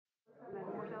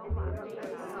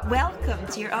Welcome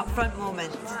to your upfront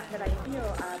moment. That I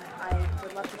feel I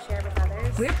would love to share with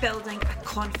others. We're building a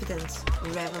confidence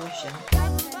revolution.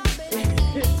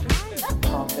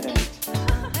 Confident.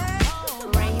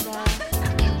 Braver.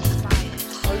 Inspired.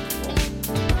 Hopeful.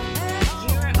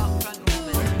 Your upfront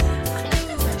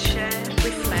moment. Share,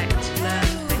 reflect,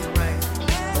 learn and grow.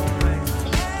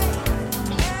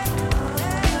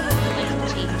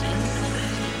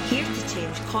 Here to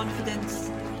change confidence,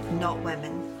 not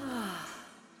women.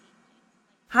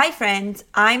 Hi friends,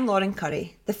 I'm Lauren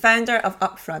Curry, the founder of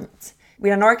Upfront.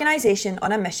 We're an organisation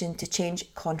on a mission to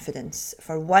change confidence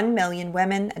for 1 million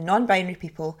women and non-binary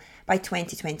people by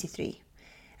 2023.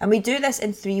 And we do this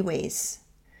in 3 ways.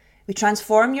 We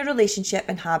transform your relationship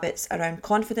and habits around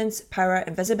confidence, power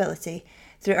and visibility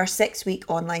through our 6-week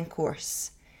online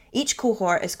course. Each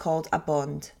cohort is called a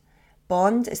bond.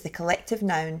 Bond is the collective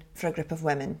noun for a group of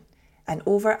women. And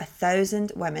over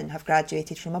 1,000 women have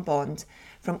graduated from a bond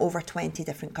from over 20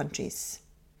 different countries.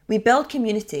 We build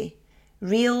community,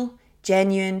 real,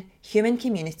 genuine, human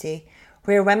community,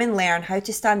 where women learn how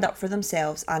to stand up for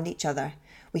themselves and each other.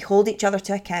 We hold each other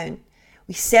to account.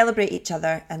 We celebrate each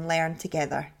other and learn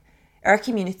together. Our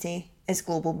community is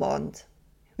Global Bond.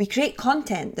 We create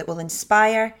content that will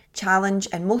inspire, challenge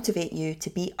and motivate you to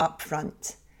be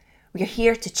upfront. We are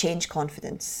here to change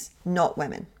confidence, not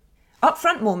women.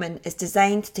 Upfront Moment is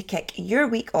designed to kick your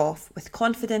week off with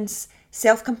confidence,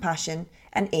 self-compassion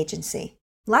and agency.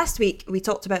 Last week we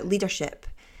talked about leadership.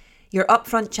 Your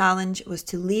upfront challenge was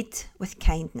to lead with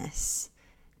kindness.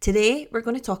 Today we're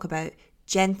going to talk about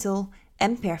gentle,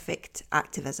 imperfect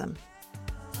activism.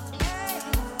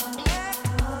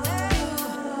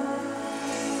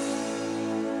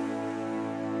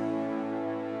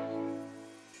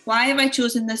 Why have I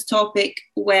chosen this topic?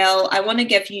 Well, I want to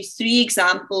give you 3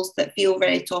 examples that feel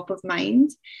very top of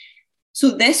mind.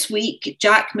 So this week,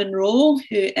 Jack Monroe,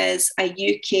 who is a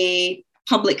UK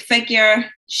public figure,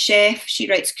 chef, she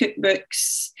writes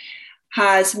cookbooks,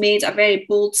 has made a very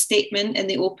bold statement in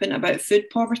the open about food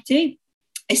poverty,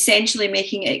 essentially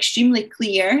making it extremely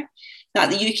clear that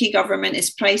the UK government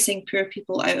is pricing poor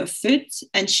people out of food.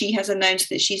 And she has announced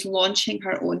that she's launching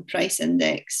her own price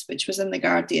index, which was in The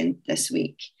Guardian this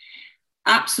week.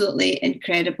 Absolutely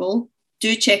incredible.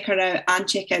 Do check her out and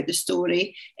check out the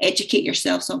story. Educate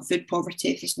yourselves on food poverty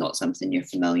if it's not something you're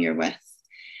familiar with.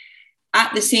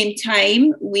 At the same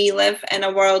time, we live in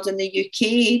a world in the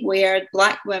UK where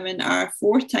Black women are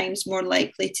 4 times more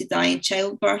likely to die in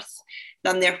childbirth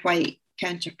than their white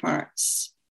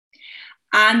counterparts.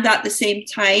 And at the same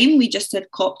time, we just had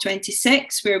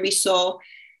COP26, where we saw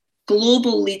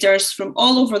global leaders from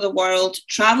all over the world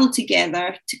travel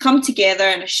together to come together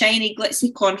in a shiny,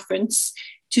 glitzy conference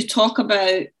to talk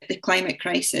about the climate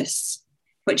crisis,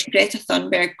 which Greta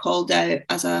Thunberg called out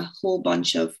as a whole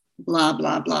bunch of blah,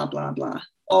 blah, blah, blah, blah,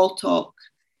 all talk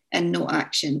and no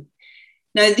action.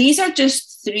 Now, these are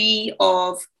just 3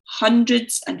 of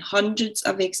hundreds and hundreds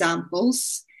of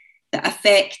examples that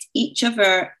affect each of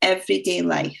our everyday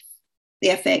life. They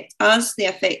affect us, they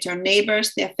affect our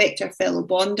neighbours, they affect our fellow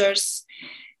bonders.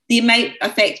 They might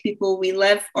affect people we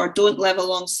live or don't live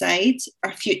alongside,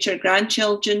 our future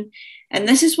grandchildren. And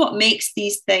this is what makes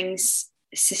these things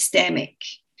systemic.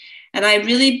 And I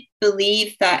really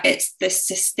believe that it's the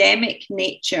systemic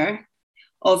nature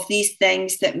of these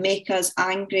things that make us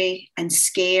angry and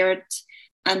scared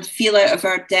and feel out of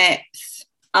our depth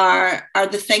are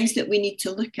the things that we need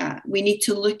to look at. We need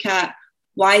to look at,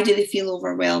 why do they feel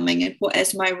overwhelming and what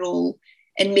is my role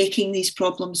in making these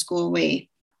problems go away?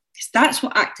 Because that's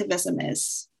what activism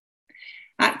is.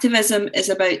 Activism is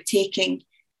about taking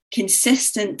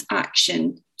consistent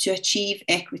action to achieve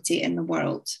equity in the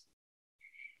world.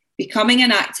 Becoming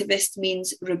an activist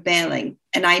means rebelling.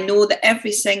 And I know that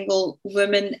every single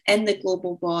woman in the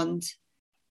Global Bond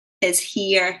is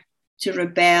here to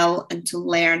rebel and to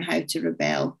learn how to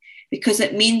rebel, because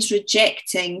it means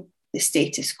rejecting the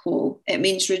status quo. It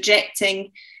means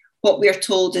rejecting what we're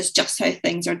told is just how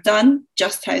things are done,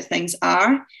 just how things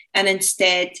are, and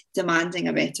instead demanding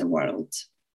a better world.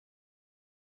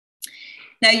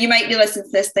 Now, you might be listening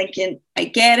to this thinking, I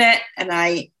get it, and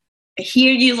I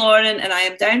hear you, Lauren, and I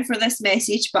am down for this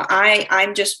message, but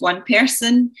I'm just one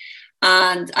person,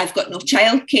 and I've got no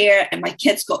childcare, and my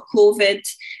kids got COVID,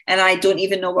 and I don't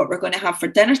even know what we're going to have for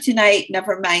dinner tonight.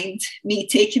 Never mind me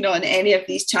taking on any of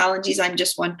these challenges. I'm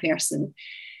just one person.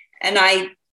 And I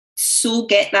so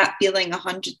get that feeling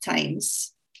 100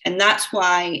 times. And that's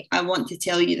why I want to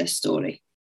tell you this story.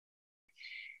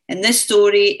 And this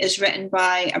story is written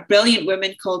by a brilliant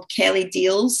woman called Kelly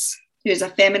Deals, who is a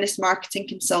feminist marketing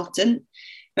consultant,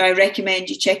 who I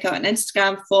recommend you check out on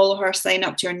Instagram, follow her, sign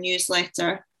up to her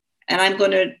newsletter. And I'm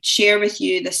going to share with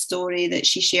you the story that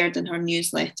she shared in her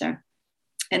newsletter.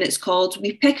 And it's called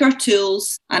 "We Pick Our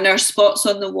Tools and Our Spots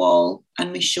on the Wall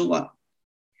and We Show Up."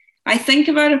 I think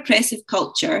of our oppressive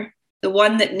culture, the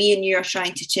one that me and you are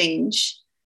trying to change,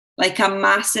 like a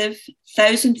massive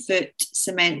 1,000-foot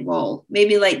cement wall,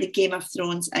 maybe like the Game of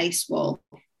Thrones ice wall.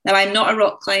 Now, I'm not a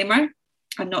rock climber.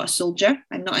 I'm not a soldier.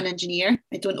 I'm not an engineer.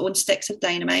 I don't own sticks of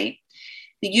dynamite.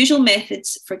 The usual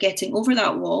methods for getting over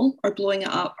that wall or blowing it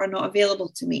up are not available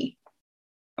to me.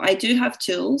 But I do have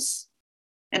tools,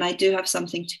 and I do have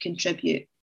something to contribute.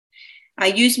 I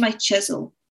use my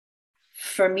chisel.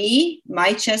 For me,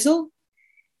 my chisel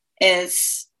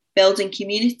is building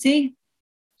community,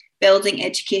 building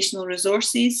educational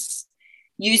resources,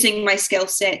 using my skill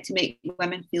set to make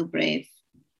women feel brave.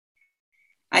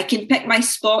 I can pick my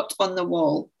spot on the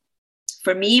wall.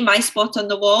 For me, my spot on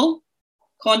the wall: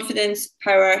 confidence,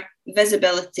 power,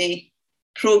 visibility,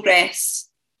 progress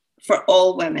for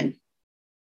all women.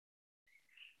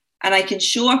 And I can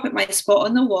show up at my spot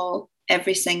on the wall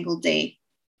every single day.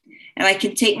 And I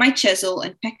can take my chisel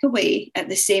and pick away at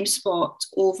the same spot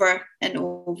over and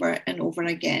over and over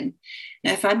again.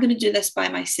 Now, if I'm going to do this by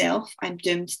myself, I'm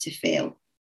doomed to fail.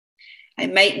 I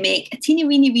might make a teeny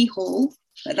weeny wee hole,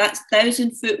 but that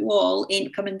 1,000-foot wall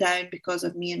ain't coming down because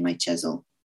of me and my chisel.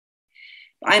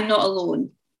 But I'm not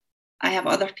alone. I have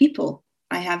other people.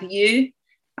 I have you.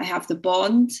 I have the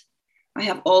bond. I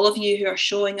have all of you who are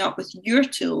showing up with your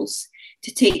tools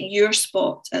to take your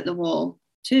spot at the wall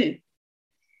too.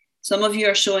 Some of you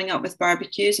are showing up with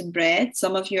barbecues and bread.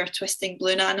 Some of you are twisting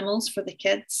balloon animals for the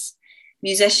kids.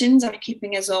 Musicians are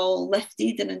keeping us all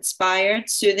lifted and inspired,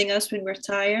 soothing us when we're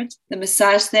tired. The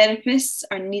massage therapists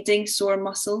are kneading sore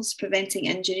muscles, preventing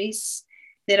injuries.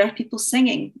 There are people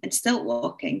singing and stilt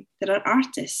walking. There are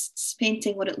artists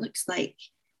painting what it looks like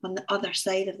on the other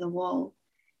side of the wall,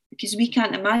 because we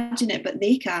can't imagine it, but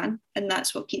they can, and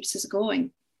that's what keeps us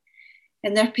going.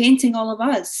 And they're painting all of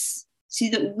us so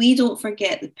that we don't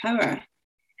forget the power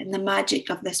and the magic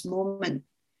of this moment.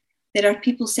 There are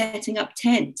people setting up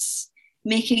tents,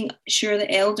 making sure the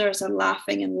elders are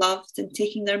laughing and loved and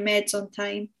taking their meds on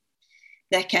time.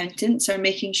 The accountants are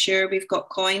making sure we've got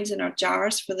coins in our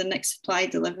jars for the next supply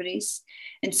deliveries.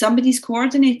 And somebody's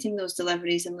coordinating those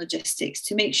deliveries and logistics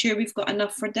to make sure we've got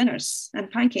enough for dinners and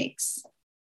pancakes.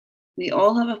 We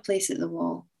all have a place at the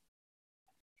wall.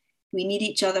 We need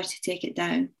each other to take it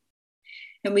down.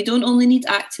 And we don't only need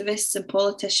activists and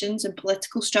politicians and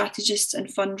political strategists and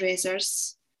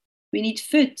fundraisers. We need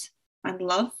food and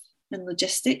love and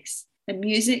logistics and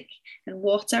music and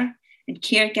water and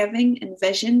caregiving and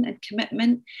vision and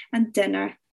commitment and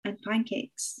dinner and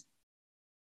pancakes.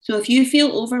 So if you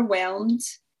feel overwhelmed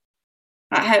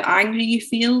at how angry you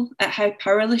feel, at how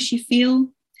powerless you feel,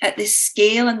 at the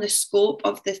scale and the scope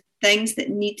of the things that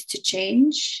need to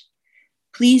change,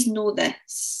 please know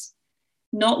this.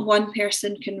 Not one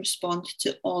person can respond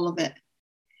to all of it.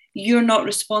 You're not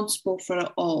responsible for it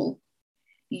all.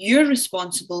 You're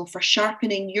responsible for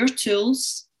sharpening your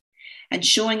tools and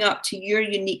showing up to your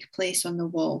unique place on the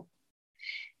wall.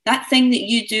 That thing that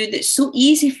you do that's so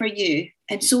easy for you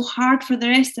and so hard for the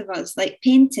rest of us, like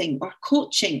painting or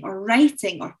coaching or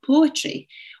writing or poetry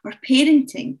or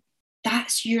parenting,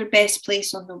 that's your best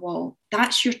place on the wall.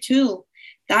 That's your tool.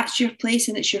 That's your place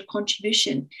and it's your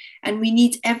contribution. And we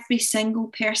need every single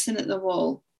person at the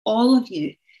wall, all of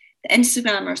you, the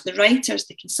Instagrammers, the writers,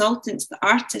 the consultants, the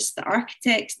artists, the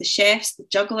architects, the chefs, the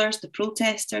jugglers, the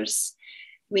protesters.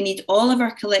 We need all of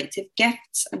our collective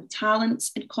gifts and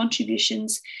talents and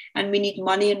contributions, and we need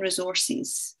money and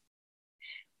resources.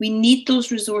 We need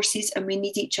those resources and we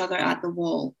need each other at the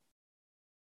wall.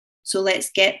 So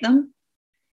let's get them,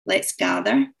 let's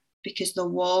gather, because the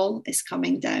wall is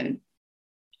coming down.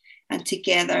 And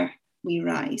together we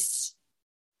rise.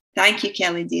 Thank you,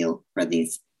 Kelly Deal, for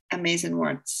these amazing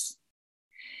words.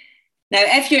 Now,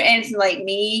 if you're anything like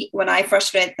me, when I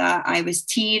first read that, I was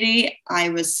teary. I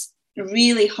was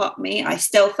really hurt me. I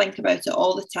still think about it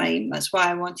all the time. That's why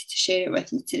I wanted to share it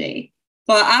with you today.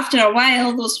 But after a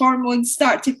while, those hormones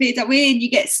start to fade away and you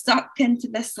get stuck into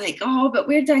this like, oh, but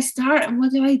where do I start and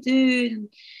what do I do? And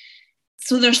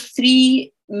so there's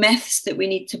 3 myths that we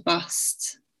need to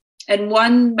bust. And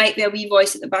one might be a wee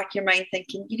voice at the back of your mind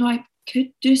thinking, you know, I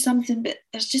could do something, but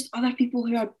there's just other people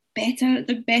who are better,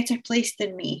 they're better placed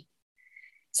than me.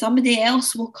 Somebody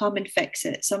else will come and fix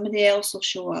it. Somebody else will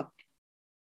show up.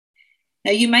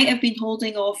 Now, you might have been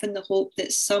holding off in the hope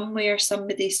that somewhere,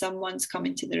 somebody, someone's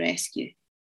coming to the rescue.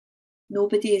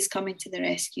 Nobody is coming to the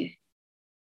rescue.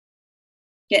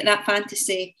 Get that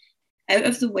fantasy out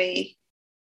of the way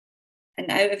and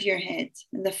out of your head.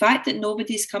 And the fact that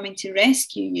nobody's coming to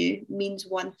rescue you means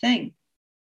one thing.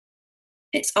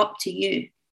 It's up to you.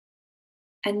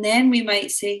 And then we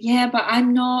might say, yeah, but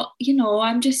I'm not,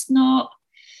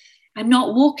 I'm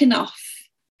not woke enough.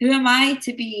 Who am I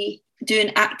to be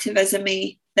doing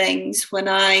activism-y things when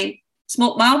I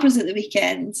smoke Marlboros at the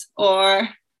weekend, or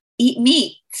eat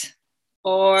meat,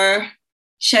 or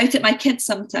shout at my kids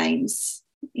sometimes?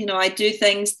 I do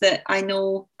things that I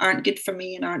know aren't good for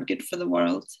me and aren't good for the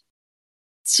world.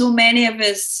 So many of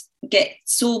us get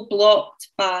so blocked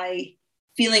by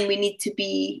feeling we need to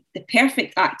be the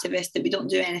perfect activist that we don't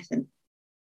do anything.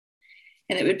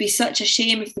 And it would be such a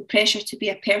shame if the pressure to be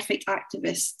a perfect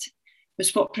activist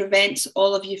was what prevents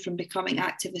all of you from becoming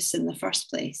activists in the first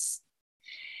place.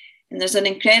 And there's an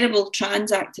incredible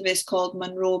trans activist called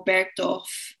Monroe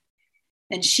Bergdorf,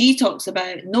 and she talks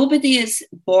about nobody is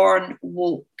born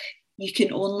woke. You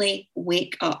can only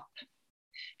wake up.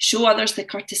 Show others the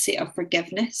courtesy of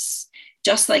forgiveness,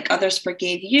 just like others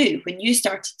forgave you when you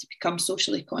started to become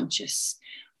socially conscious.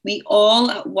 We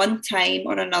all at one time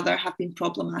or another have been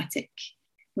problematic.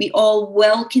 We all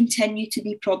will continue to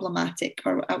be problematic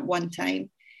or at one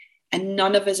time, and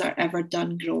none of us are ever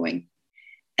done growing.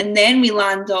 And then we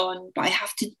land on, but I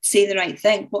have to say the right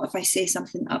thing. What if I say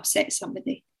something that upsets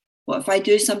somebody? What if I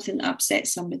do something that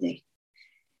upsets somebody?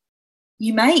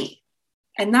 You might,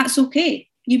 and that's okay.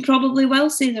 You probably will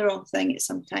say the wrong thing at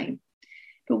some time.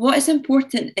 But what is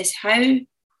important is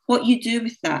what you do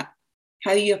with that,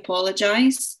 how you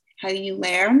apologise, how you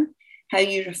learn, how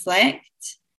you reflect,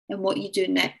 and what you do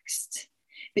next.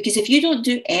 Because if you don't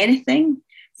do anything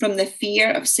from the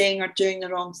fear of saying or doing the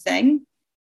wrong thing,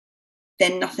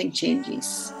 then nothing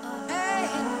changes.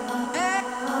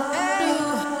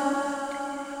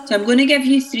 So I'm going to give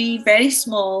you 3 very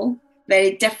small,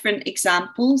 very different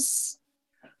examples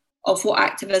of what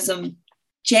activism,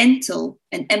 gentle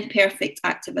and imperfect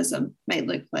activism, might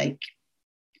look like.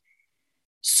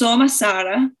 Soma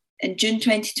Sarah, in June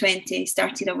 2020,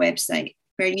 started a website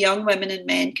where young women and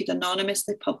men could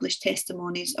anonymously publish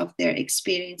testimonies of their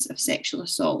experience of sexual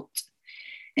assault.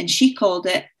 And she called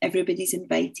it Everybody's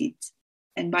Invited.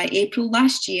 And by April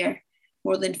last year,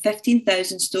 more than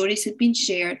 15,000 stories had been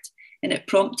shared, and it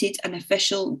prompted an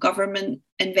official government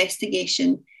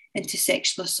investigation into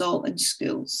sexual assault in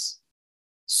schools.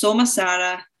 Soma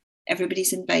Sarah,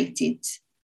 Everybody's Invited.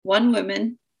 One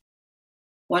woman,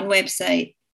 one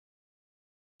website.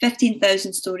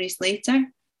 15,000 stories later,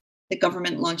 the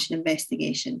government launched an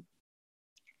investigation.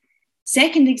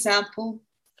 Second example,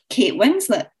 Kate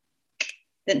Winslet.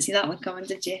 Didn't see that one coming,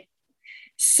 did you?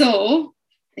 So,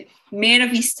 Mayor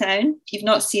of Easttown, if you've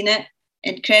not seen it,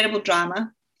 incredible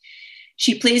drama.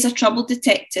 She plays a troubled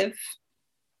detective.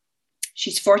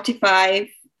 She's 45.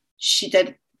 She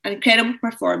did an incredible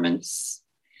performance.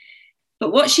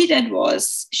 But what she did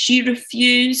was she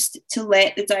refused to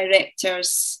let the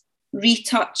directors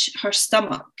retouch her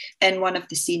stomach in one of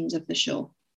the scenes of the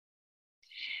show.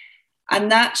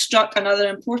 And that struck another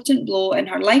important blow in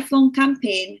her lifelong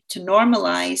campaign to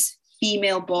normalise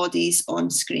female bodies on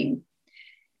screen.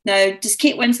 Now, does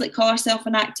Kate Winslet call herself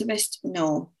an activist?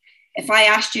 No. If I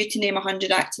asked you to name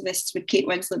 100 activists, would Kate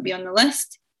Winslet be on the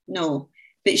list? No.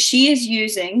 But she is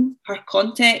using her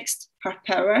context, her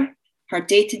power, her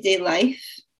day-to-day life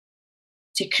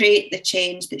to create the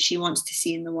change that she wants to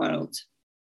see in the world.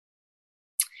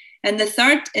 And the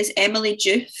third is Emily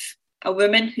Joof, a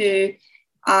woman who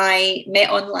I met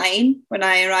online when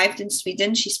I arrived in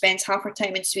Sweden. She spends half her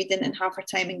time in Sweden and half her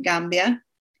time in Gambia.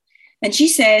 And she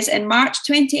says, in March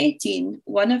 2018,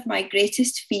 one of my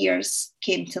greatest fears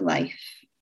came to life.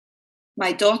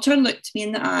 My daughter looked me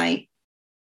in the eye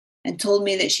and told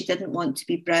me that she didn't want to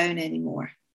be brown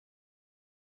anymore.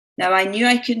 Now, I knew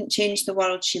I couldn't change the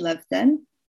world she lived in,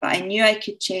 but I knew I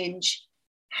could change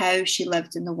how she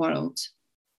lived in the world.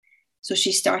 So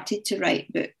she started to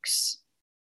write books.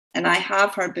 And I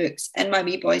have her books in my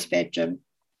wee boy's bedroom.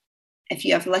 If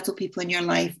you have little people in your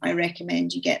life, I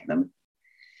recommend you get them.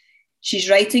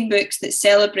 She's writing books that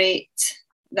celebrate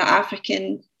the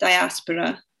African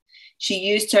diaspora. She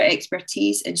used her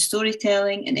expertise in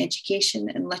storytelling and education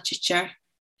and literature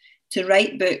to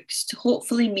write books to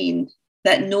hopefully mean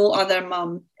that no other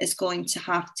mum is going to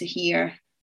have to hear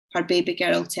her baby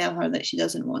girl tell her that she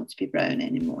doesn't want to be brown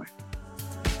anymore.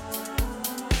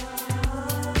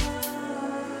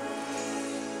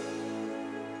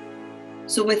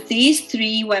 So with these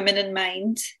 3 women in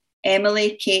mind,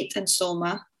 Emily, Kate and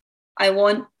Soma, I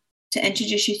want to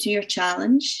introduce you to your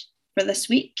challenge for this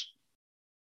week.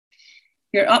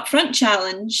 Your upfront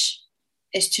challenge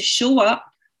is to show up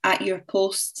at your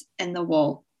post in the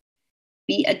wall.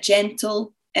 Be a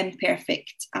gentle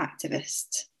imperfect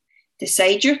activist.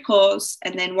 Decide your cause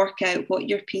and then work out what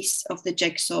your piece of the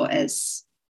jigsaw is.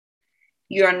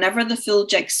 You are never the full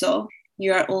jigsaw.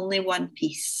 You are only one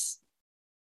piece.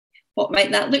 What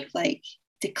might that look like?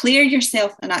 Declare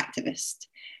yourself an activist.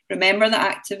 Remember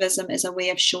that activism is a way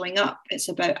of showing up. It's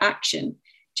about action,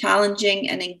 challenging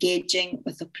and engaging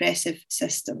with oppressive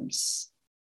systems.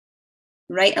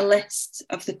 Write a list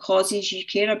of the causes you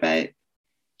care about.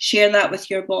 Share that with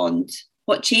your bond.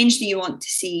 What change do you want to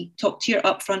see? Talk to your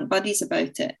upfront buddies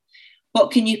about it.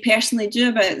 What can you personally do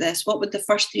about this? What would the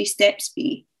first 3 steps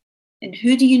be? And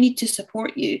who do you need to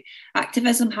support you?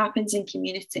 Activism happens in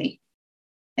community.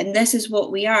 And this is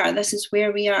what we are. This is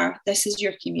where we are. This is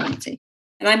your community.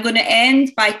 And I'm going to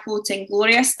end by quoting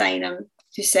Gloria Steinem,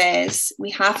 who says,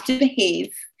 we have to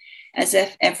behave as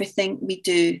if everything we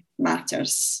do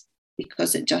matters,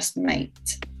 because it just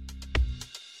might.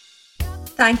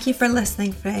 Thank you for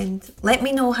listening, friend. Let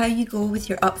me know how you go with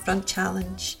your Upfront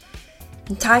challenge.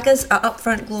 And tag us at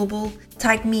Upfront Global,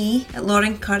 tag me at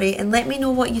Lauren Curry, and let me know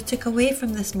what you took away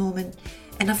from this moment.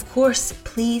 And of course,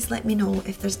 please let me know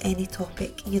if there's any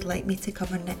topic you'd like me to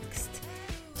cover next.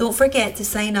 Don't forget to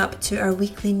sign up to our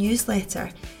weekly newsletter.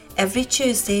 Every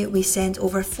Tuesday, we send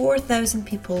over 4,000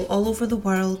 people all over the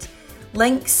world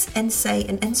links, insight,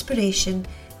 and inspiration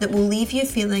that will leave you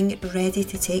feeling ready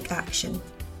to take action.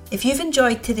 If you've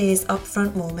enjoyed today's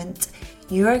Upfront moment,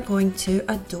 you are going to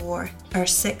adore our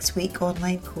 6-week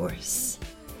online course,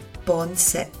 Bond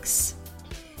 6.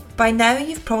 By now,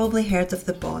 you've probably heard of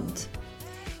the Bond.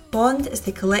 Bond is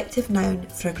the collective noun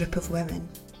for a group of women.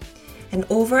 And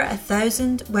over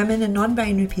 1,000 women and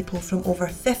non-binary people from over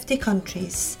 50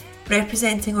 countries,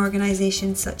 representing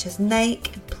organisations such as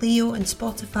Nike, Pleo and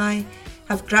Spotify,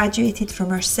 have graduated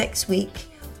from our 6-week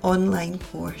online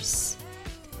course.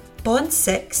 Bond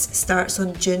 6 starts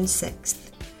on June 6th.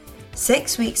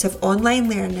 6 weeks of online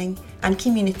learning and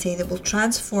community that will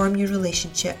transform your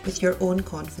relationship with your own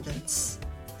confidence.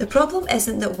 The problem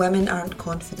isn't that women aren't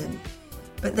confident,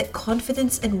 but that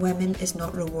confidence in women is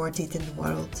not rewarded in the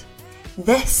world.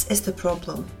 This is the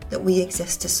problem that we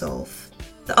exist to solve.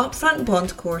 The Upfront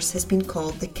Bond course has been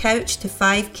called the Couch to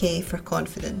 5K for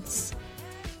Confidence.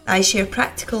 I share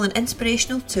practical and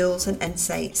inspirational tools and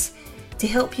insights to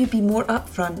help you be more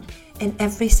upfront in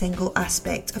every single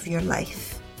aspect of your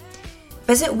life.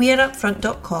 Visit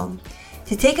weareupfront.com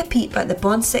to take a peep at the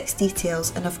Bond 6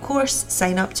 details and of course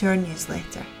sign up to our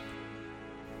newsletter.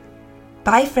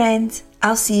 Bye friend,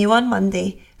 I'll see you on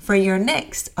Monday for your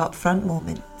next Upfront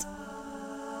moment.